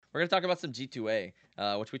we're gonna talk about some G2A,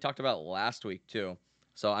 which we talked about last week too.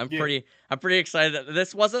 So I'm Yeah. pretty excited.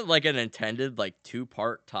 This wasn't like an intended like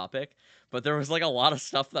 2-part topic, but there was like a lot of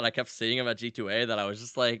stuff that I kept seeing about G2A that I was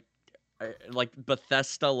just like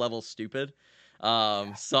Bethesda level stupid.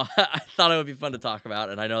 Yeah. So I thought it would be fun to talk about,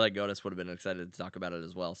 and I know that Godus would have been excited to talk about it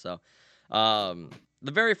as well. So,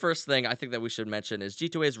 the very first thing I think that we should mention is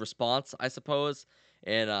G2A's response, I suppose,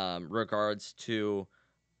 in regards to.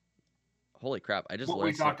 Holy crap! I just What we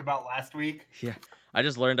learned some. talked about last week. Yeah, I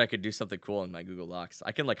just learned I could do something cool in my Google Docs.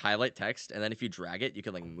 I can like highlight text, and then if you drag it, you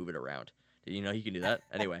can like move it around. Did you know you can do that?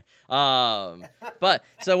 Anyway, but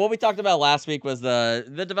so what we talked about last week was the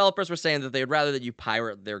developers were saying that they would rather that you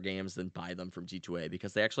pirate their games than buy them from G2A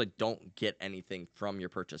because they actually don't get anything from your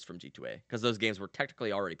purchase from G2A because those games were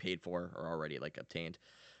technically already paid for or already like obtained.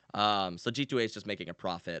 So G2A is just making a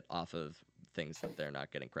profit off of things that they're not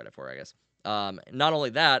getting credit for, I guess. Not only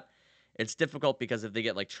that, it's difficult because if they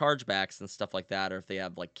get like chargebacks and stuff like that, or if they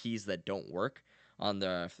have like keys that don't work on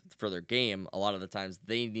for their game, a lot of the times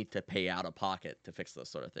they need to pay out of pocket to fix those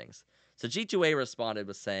sort of things. So G2A responded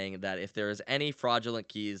with saying that if there is any fraudulent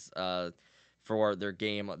keys for their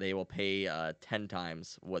game, they will pay 10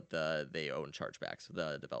 times what they own chargebacks.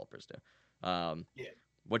 The developers do. Yeah.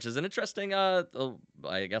 Which is an interesting, I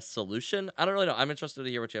guess, solution. I don't really know. I'm interested to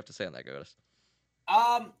hear what you have to say on that, Godus.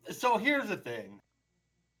 So here's the thing.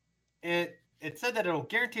 It said that it'll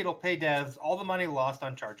guarantee it'll pay devs all the money lost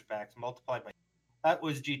on chargebacks multiplied by. That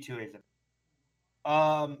was G2A's.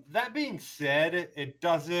 That being said, it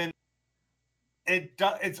doesn't.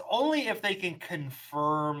 It's only if they can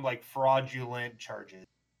confirm like fraudulent charges,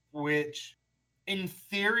 which in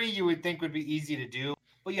theory you would think would be easy to do.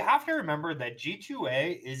 But you have to remember that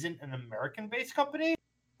G2A isn't an American-based company.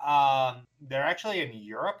 They're actually in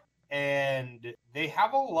Europe, and they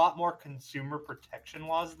have a lot more consumer protection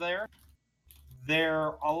laws there. They're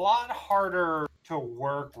a lot harder to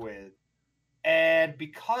work with, and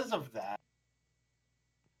because of that,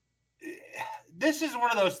 this is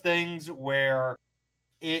one of those things where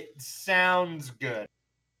it sounds good,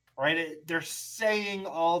 right? They're saying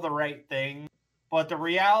all the right things, but the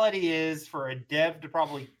reality is for a dev to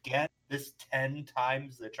probably get this 10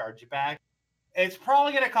 times the chargeback, it's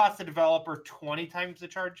probably going to cost the developer 20 times the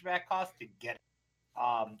chargeback cost to get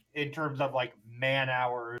it, in terms of like man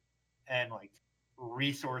hours and like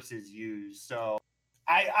resources used. So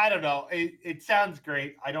I don't know. It sounds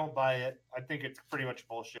great. I don't buy it. I think it's pretty much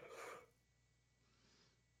bullshit.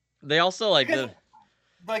 They also like Because the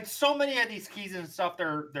like so many of these keys and stuff,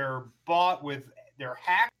 they're bought with they're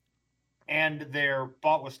hacked and they're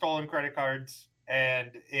bought with stolen credit cards,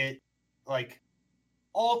 and it like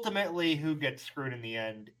ultimately who gets screwed in the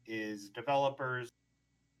end is developers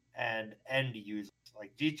and end users.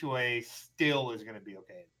 Like G2A still is going to be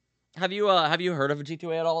okay. have you heard of a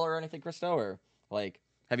G2A at all or anything, Christo? Or like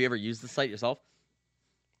have you ever used the site yourself?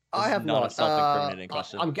 This I is have not a not. self-incriminating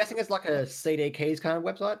question. I'm guessing it's like a CD keys kind of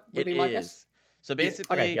website. Would It be my guess. is. So Yeah. Okay.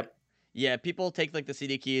 basically, Yep. yeah, people take like the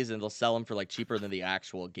CD keys and they'll sell them for like cheaper than the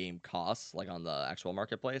actual game costs, like on the actual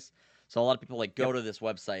marketplace. So a lot of people like go Yep. to this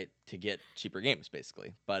website to get cheaper games,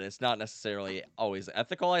 basically. But it's not necessarily always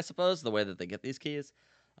ethical, I suppose, the way that they get these keys.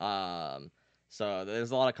 Um, so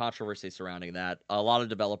there's a lot of controversy surrounding that. A lot of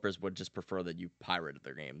developers would just prefer that you pirated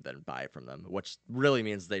their game than buy from them, which really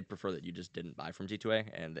means they'd prefer that you just didn't buy from G2A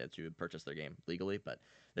and that you would purchase their game legally. But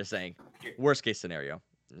they're saying worst case scenario,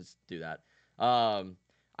 just do that. Um,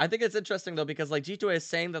 I think it's interesting though because like G2A is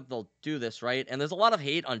saying that they'll do this, right? And there's a lot of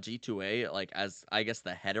hate on G2A, like as I guess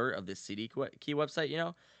the header of this CD key website, you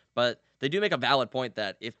know. But they do make a valid point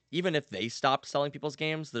that if even if they stopped selling people's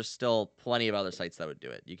games, there's still plenty of other sites that would do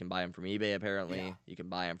it. You can buy them from eBay, apparently. Yeah. You can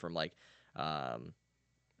buy them from like um,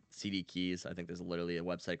 CD Keys. I think there's literally a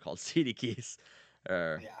website called CD Keys.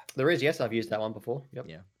 Or Yeah. There is. Yes, I've used that one before. Yep.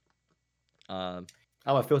 yeah, um,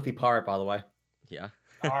 I'm a filthy pirate, by the way. yeah.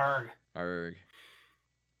 Arg. Or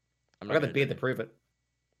I'm I not got the gonna. beard to prove it.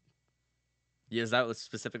 Yeah, is that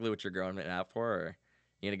specifically what you're growing it out for, or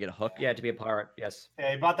you gonna get a hook? Yeah, to be a pirate. Yes.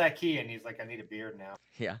 Yeah, he bought that key and he's like, I need a beard now.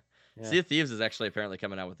 Yeah. Yeah. Sea of Thieves is actually apparently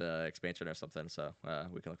coming out with an expansion or something, so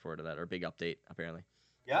we can look forward to that, or a big update, apparently.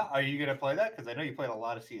 Yeah, are you gonna play that? Because I know you played a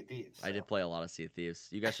lot of Sea of Thieves. I did play a lot of Sea of Thieves.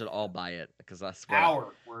 You guys should all buy it, because that's what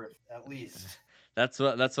hour worth at least. that's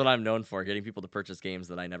what I'm known for, getting people to purchase games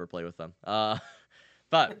that I never play with them.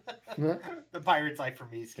 But The pirate's life for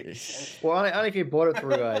me. Well, only if you bought it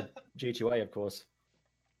through G2A, of course.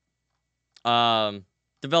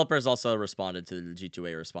 developers also responded to the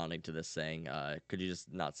G2A responding to this saying, could you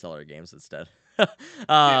just not sell our games instead? Yeah,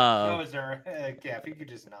 no, is there? Yeah, if you could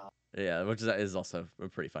just not. Yeah, which is also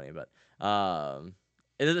pretty funny, but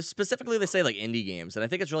Specifically, they say like indie games, and I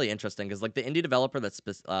think it's really interesting because like the indie developer that's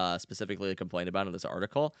specifically complained about in this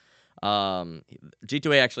article,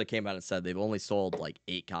 G2A actually came out and said they've only sold like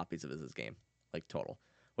 8 copies of his game, like total,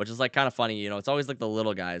 which is like kind of funny. It's always like the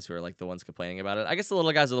little guys who are like the ones complaining about it. I guess the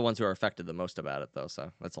little guys are the ones who are affected the most about it, though.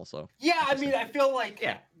 So that's also Yeah, I mean, interesting. I feel like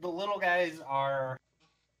the little guys are,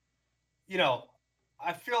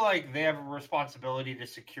 I feel like they have a responsibility to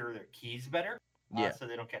secure their keys better, Yeah. so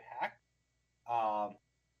they don't get hacked.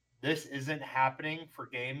 This isn't happening for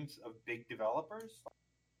games of big developers.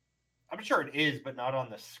 I'm sure it is, but not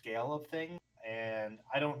on the scale of things. And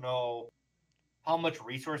I don't know how much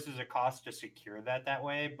resources it costs to secure that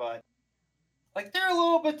way, but like they're a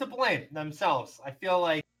little bit to blame themselves. I feel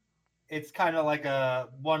like it's kind of like a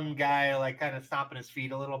one guy like kind of stomping his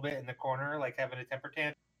feet a little bit in the corner, like having a temper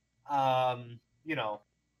tantrum.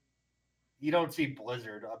 You don't see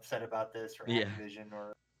Blizzard upset about this or Yeah. Activision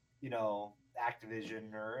or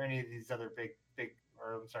Activision or any of these other big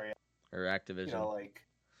or I'm sorry, Or Activision.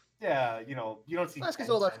 you don't see. That's because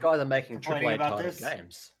all those guys are making complaining AAA about titled this.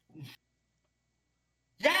 games.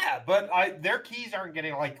 Yeah, but their keys aren't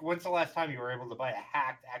getting like. When's the last time you were able to buy a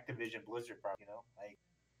hacked Activision Blizzard product? Like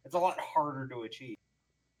it's a lot harder to achieve.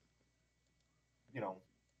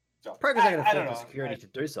 So Progress ain't I gonna don't afford know. the security to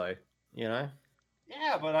do so. Yeah,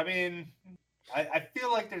 but I mean, I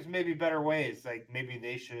feel like there's maybe better ways. Like maybe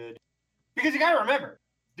they should, because you got to remember,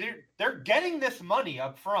 they're getting this money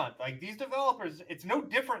up front. Like these developers, it's no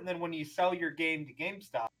different than when you sell your game to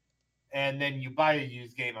GameStop and then you buy a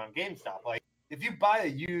used game on GameStop. Like if you buy a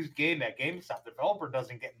used game at GameStop, the developer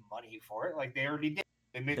doesn't get money for it. Like they already did.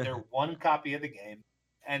 They made their one copy of the game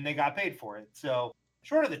and they got paid for it. So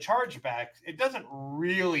short of the chargebacks, it doesn't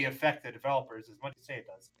really affect the developers as much as say it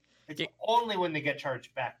does. It's only when they get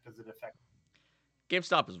charged back does it affect them.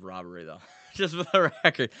 GameStop is robbery, though. Just for the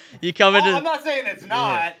record, you come into. I'm not saying it's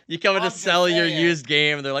not. Yeah. You come in to sell your used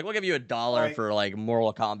game, and they're like, "We'll give you $1 for like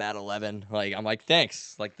Mortal Kombat 11." Like, I'm like,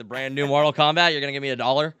 "Thanks." Like the brand new Mortal Kombat, you're gonna give me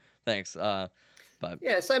 $1? Thanks. But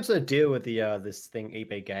yeah, same sort of deal with the this thing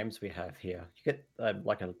eBay Games we have here. You get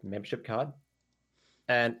like a membership card,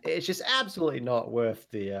 and it's just absolutely not worth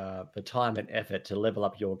the time and effort to level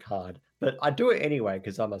up your card. But I do it anyway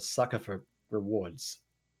because I'm a sucker for rewards.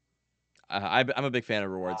 I'm a big fan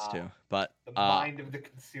of rewards too, but the mind of the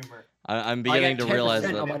consumer. I'm beginning to realize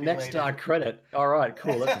that on my next credit. All right,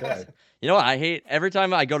 cool, let's go. You know what I hate? Every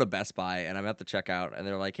time I go to Best Buy and I'm at the checkout and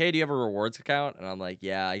they're like, "Hey, do you have a rewards account?" And I'm like,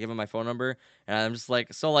 "Yeah." I give them my phone number and I'm just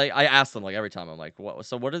like, so like I ask them like every time I'm like, "What?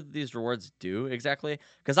 So what do these rewards do exactly?"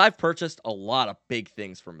 Because I've purchased a lot of big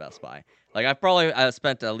things from Best Buy. Like I've probably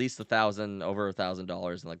spent at least over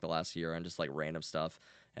 $1,000 in like the last year on just like random stuff,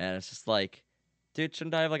 and it's just like, dude,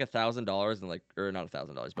 shouldn't I have like $1,000 and like, or not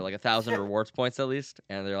 $1,000, but like 1,000 rewards points at least?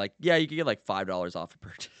 And they're like, yeah, you can get like $5 off a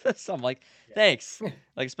purchase. So I'm like, thanks.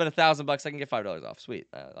 Like spend $1,000, I can get $5 off. Sweet,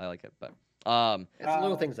 I like it. But it's the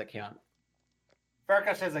little things that count.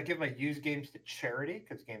 Farrakhan says I give my used games to charity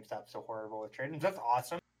because GameStop's so horrible with trade-ins. That's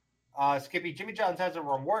awesome. Skippy, Jimmy John's has a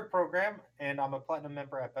reward program, and I'm a platinum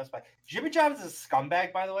member at Best Buy. Jimmy John's is a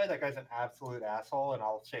scumbag, by the way. That guy's an absolute asshole, and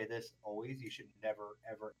I'll say this always: you should never,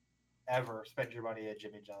 ever spend your money at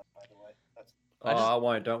Jimmy John's, by the way. I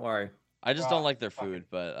won't, don't worry. I just don't like their food,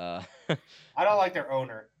 but I don't like their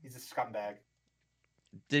owner. He's a scumbag.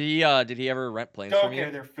 Did he ever rent planes don't from you?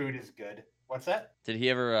 care, their food is good. What's that? Did he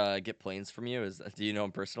ever get planes from you? Do you know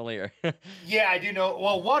him personally or Yeah, I do know.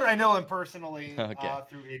 Well, one, I know him personally Okay.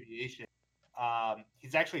 Through aviation.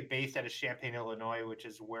 He's actually based out of Champaign, Illinois, which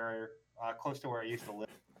is where close to where I used to live.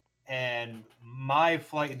 And my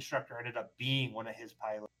flight instructor ended up being one of his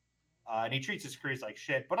pilots. And he treats his crews like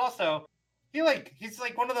shit, but also he's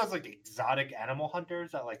like one of those like exotic animal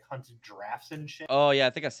hunters that like hunts giraffes and shit. Oh yeah, I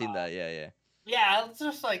think I've seen that. Yeah. Yeah, it's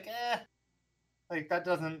just like like that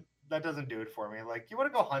doesn't do it for me. Like you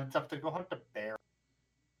want to go hunt something, go hunt a bear.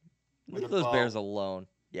 Leave those bears alone.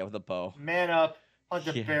 Yeah, with a bow. Man up, hunt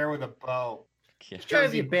a bear with a bow. Yeah. Just go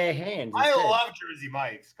with your bare hands. I love Jersey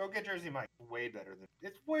Mike's. Go get Jersey Mike's. It's way better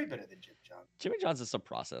than Jimmy John's. Jimmy John's is so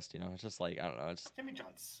processed, It's just like, I don't know. It's Jimmy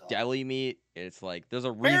John's sucks. Deli meat. It's like there's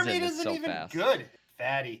a reason bear meat it's isn't so even fast. good.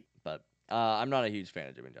 Fatty. But I'm not a huge fan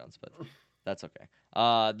of Jimmy John's, but that's okay.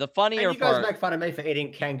 The funnier and you guys part. make fun of me for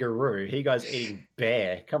eating kangaroo. He guys eating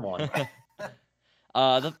bear. Come on.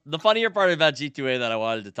 The funnier part about G2A that I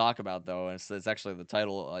wanted to talk about, though, and it's actually the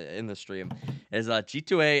title in the stream, is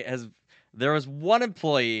G2A there was one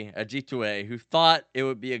employee at G2A who thought it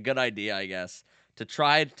would be a good idea, I guess, to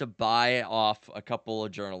try to buy off a couple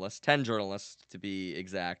of journalists, 10 journalists to be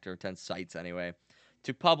exact, or 10 sites anyway,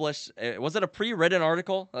 to publish. Was it a pre-written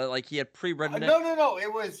article? Like he had pre-written it? No.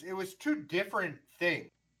 It was two different things.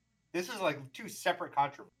 This is like two separate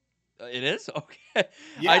controversies. It is? Okay.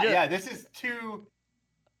 Yeah, this is two.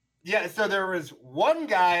 Yeah, so there was one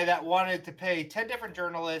guy that wanted to pay 10 different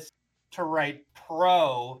journalists to write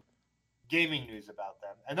pro gaming news about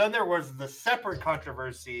them. And then there was the separate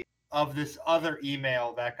controversy of this other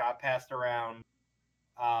email that got passed around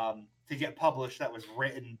to get published that was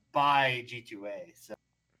written by G2A. So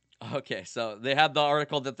Okay, so they had the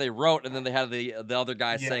article that they wrote, and then they had the other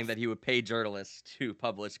guy saying Yes. that he would pay journalists to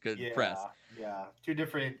publish good press, yeah, two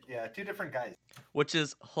different guys. which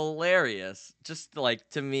is hilarious. Just like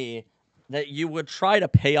to me, that you would try to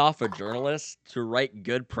pay off a journalist to write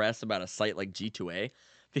good press about a site like G2A.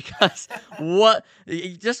 Because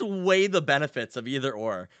just weigh the benefits of either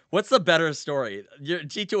or. What's the better story?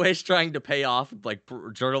 G2A is trying to pay off like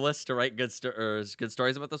journalists to write good stories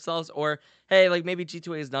about themselves, or hey, like maybe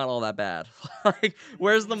G2A is not all that bad. Like,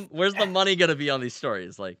 where's the money gonna be on these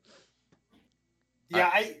stories? Like,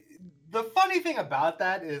 Yeah, the funny thing about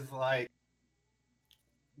that is like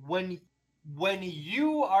when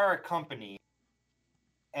you are a company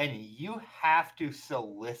and you have to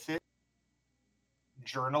solicit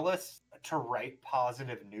journalists to write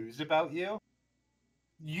positive news about you,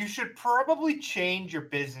 you should probably change your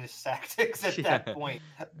business tactics at that point.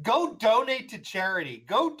 Go donate to charity.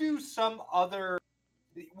 Go do some other.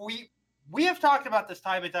 We have talked about this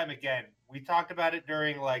time and time again. We talked about it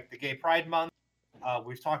during like the Gay Pride Month.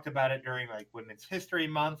 We've talked about it during like Women's History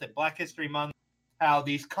Month and Black History Month. How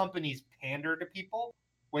these companies pander to people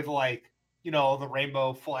with like the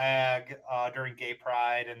rainbow flag during Gay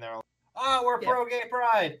Pride, and they're like, "Oh, we're pro Gay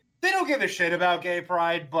Pride." They don't give a shit about Gay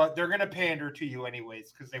Pride, but they're gonna pander to you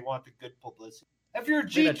anyways because they want the good publicity. If you're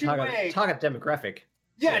G2A, target demographic.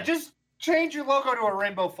 Yeah, just change your logo to a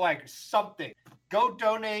rainbow flag or something. Go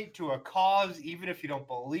donate to a cause, even if you don't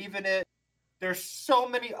believe in it. There's so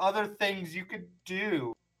many other things you could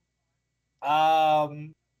do.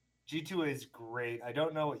 G2A is great. I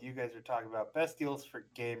don't know what you guys are talking about. Best deals for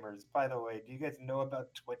gamers. By the way, do you guys know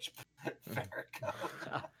about Twitch?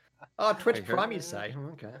 Oh, Twitch Prime, you say?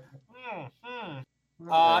 Okay.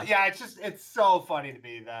 Yeah, it's so funny to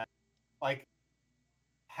me that like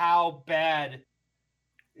how bad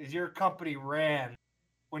is your company ran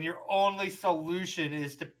when your only solution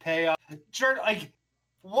is to pay off like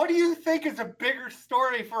what do you think is a bigger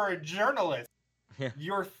story for a journalist? Yeah.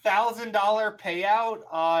 Your $1,000 payout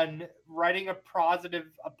on writing a positive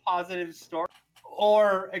story,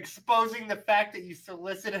 or exposing the fact that you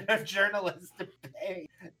solicited a journalist to pay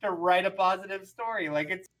to write a positive story?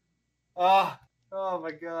 Like it's oh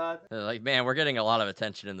my god. They're like, man, we're getting a lot of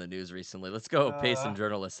attention in the news recently. Let's go pay some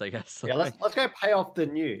journalists, I guess. Yeah, let's go pay off the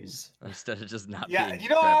news instead of just not. Yeah, being you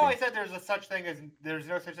know crappy. how I said there's no such thing as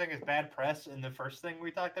bad press in the first thing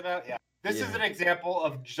we talked about? Yeah. This is an example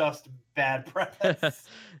of just bad press.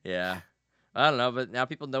 Yeah. I don't know, but now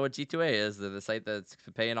people know what G2A is. They're the site that's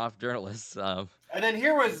paying off journalists. And then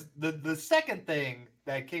here was the second thing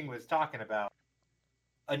that King was talking about.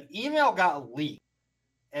 An email got leaked,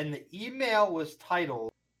 and the email was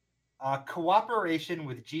titled Cooperation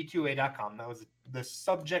with G2A.com. That was the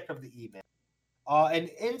subject of the email. And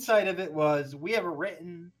inside of it was, we have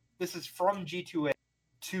written, this is from G2A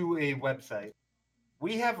to a website.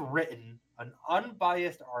 We have written an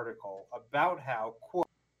unbiased article about how, quote,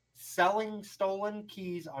 selling stolen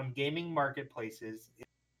keys on gaming marketplaces is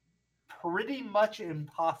pretty much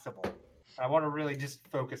impossible. I want to really just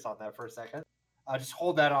focus on that for a second. Just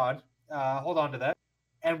hold on to that.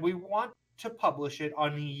 And we want to publish it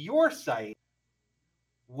on your site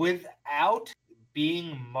without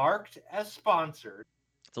being marked as sponsored.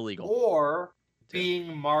 It's illegal. Or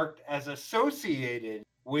being marked as associated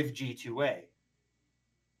with G2A.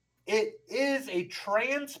 It is a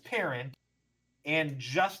transparent and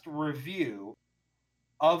just review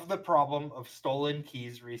of the problem of stolen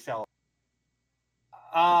keys reselling.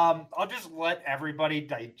 I'll just let everybody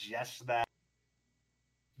digest that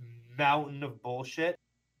mountain of bullshit.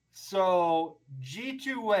 So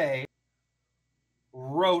G2A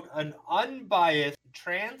wrote an unbiased,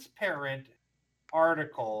 transparent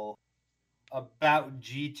article about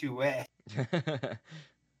G2A.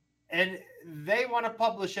 And they want to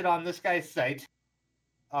publish it on this guy's site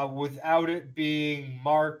without it being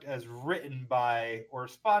marked as written by or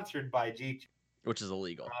sponsored by G2. Which is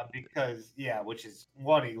illegal. Which is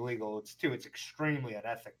one, illegal. It's two, it's extremely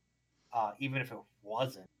unethical. Even if it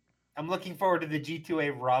wasn't. I'm looking forward to the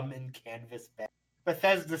G2A rum and canvas bag.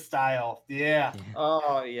 Bethesda style. Yeah.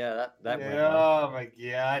 Oh yeah, that went well. Oh my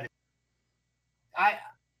god.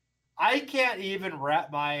 I can't even wrap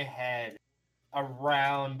my head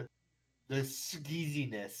around the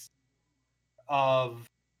skeeziness of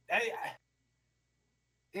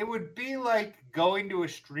it would be like going to a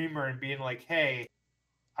streamer and being like, "Hey,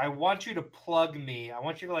 I want you to plug me. I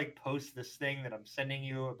want you to like post this thing that I'm sending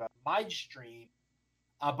you about my stream,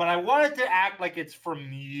 but I want it to act like it's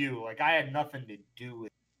from you. Like I had nothing to do with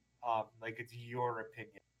it. Like it's your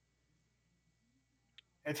opinion."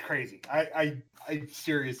 It's crazy. I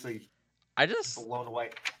seriously I just blown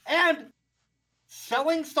away. And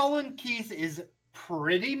selling stolen keys is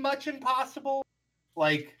pretty much impossible.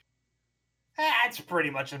 Like, it's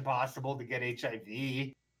pretty much impossible to get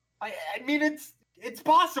HIV. I mean, it's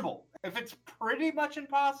possible. If it's pretty much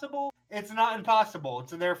impossible, it's not impossible.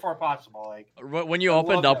 It's therefore possible. Like when you I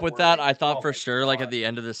opened love up that with that, wording. I thought Oh for my sure, like at God. the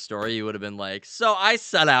end of this story, you would have been like, "So I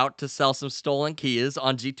set out to sell some stolen keys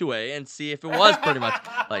on G2A and see if it was pretty much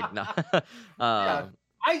like no." Yeah,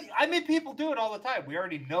 I mean, people do it all the time. We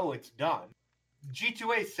already know it's done.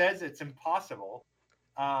 G2A says it's impossible,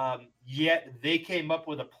 yet they came up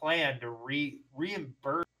with a plan to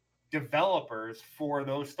reimburse developers for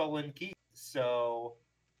those stolen keys. So,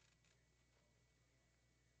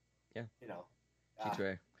 Yeah. you know,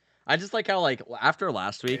 G2A. I just like how like after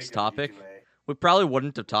last way week's to go, topic, G2A. we probably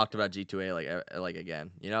wouldn't have talked about G2A like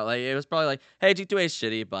again. You know, like it was probably like, hey, G2A is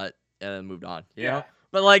shitty, but and then moved on. You know, Yeah.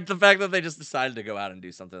 but like the fact that they just decided to go out and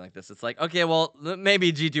do something like this, it's like, okay, well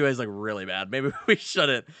maybe G2A is like really bad. Maybe we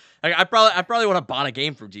shouldn't. Like I probably would have bought a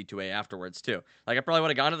game from G2A afterwards too. Like I probably would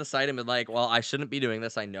have gone to the site and been like, well, I shouldn't be doing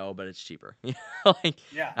this. I know, but it's cheaper. You know, like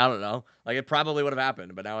Yeah. I don't know. Like it probably would have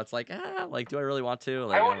happened, but now it's like, like do I really want to?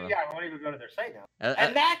 Like I I want don't know. yeah, I won't even go to their site now. Uh,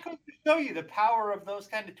 And that goes to show you the power of those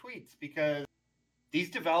kind of tweets because these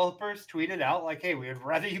developers tweeted out like, "Hey, we would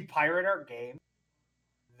rather you pirate our game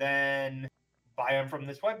than buy them from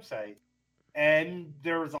this website." And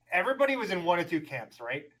everybody was in one of two camps,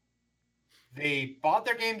 right? They bought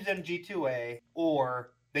their games in G2A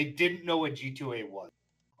or they didn't know what G2A was.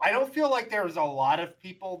 I don't feel like there was a lot of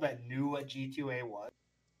people that knew what G2A was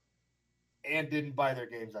and didn't buy their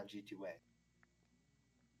games on G2A.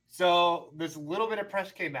 So this little bit of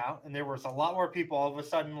press came out, and there was a lot more people all of a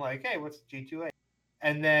sudden like, "Hey, what's G2A?"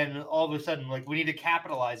 And then all of a sudden, like, we need to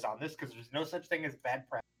capitalize on this because there's no such thing as bad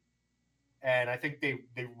press. And I think they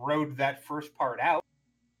rode that first part out.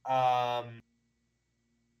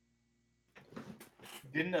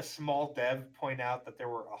 Didn't a small dev point out that there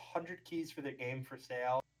were 100 keys for their game for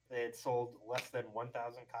sale? They had sold less than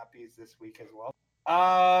 1,000 copies this week as well.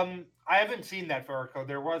 I haven't seen that for article.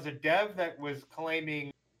 There was a dev that was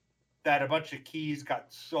claiming that a bunch of keys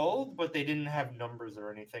got sold, but they didn't have numbers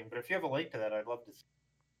or anything. But if you have a link to that, I'd love to see.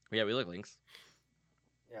 Yeah, we like links.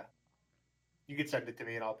 Yeah. You could send it to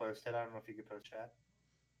me and I'll post it. I don't know if you could post chat.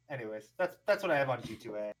 Anyways, that's what I have on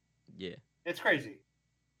G2A. Yeah. It's crazy.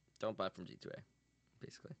 Don't buy from G2A,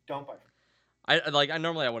 basically. Don't buy. I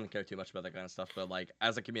normally I wouldn't care too much about that kind of stuff, but like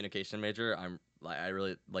as a communication major, I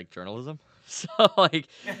really like journalism. So like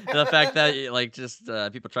the fact that like just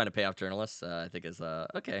people trying to pay off journalists, I think is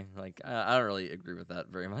okay. Like I don't really agree with that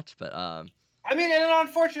very much, but I mean, and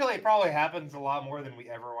unfortunately, it probably happens a lot more than we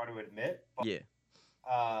ever want to admit. But,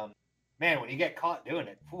 yeah. Man, when you get caught doing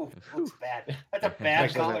it, it's bad. That's a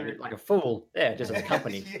bad color. Like a fool. Yeah, just as a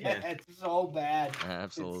company. Yeah, it's so bad.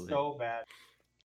 Absolutely. It's so bad.